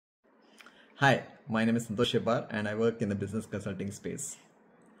Hi, my name is Santosh Shibar and I work in the business consulting space.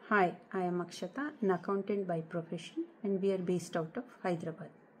 Hi, I am Akshata, an accountant by profession, and we are based out of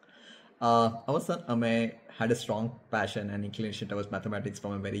Hyderabad. Our son Amay had a strong passion and inclination towards mathematics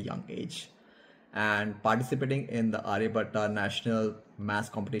from a very young age. And participating in the Aryabhatta National Maths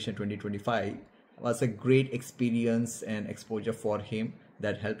Competition 2025 was a great experience and exposure for him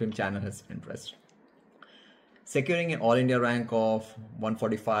that helped him channel his interest. Securing an All India rank of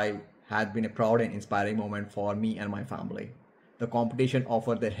 145 had been a proud and inspiring moment for me and my family. The competition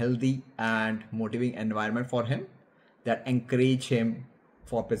offered a healthy and motivating environment for him that encouraged him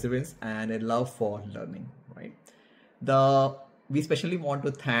for perseverance and a love for learning. Right. We especially want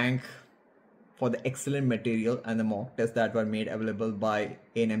to thank for the excellent material and the mock tests that were made available by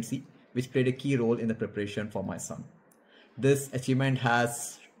ANMC, which played a key role in the preparation for my son. This achievement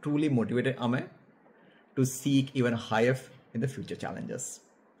has truly motivated Amay to seek even higher in the future challenges.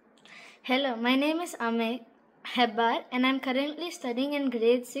 Hello, my name is Amay Hebbar and I am currently studying in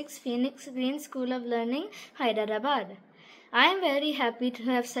grade 6 Phoenix Green School of Learning, Hyderabad. I am very happy to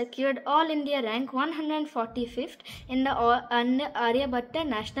have secured All India rank 145th in the Aryabhatta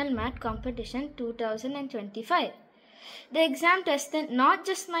National Maths Competition 2025. The exam tested not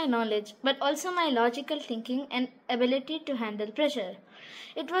just my knowledge but also my logical thinking and ability to handle pressure.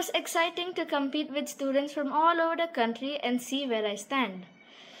 It was exciting to compete with students from all over the country and see where I stand.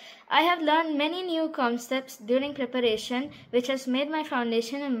 I have learned many new concepts during preparation which has made my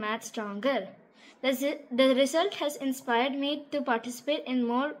foundation in math stronger. The result has inspired me to participate in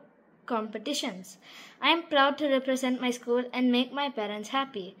more competitions. I am proud to represent my school and make my parents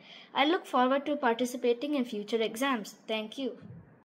happy. I look forward to participating in future exams. Thank you.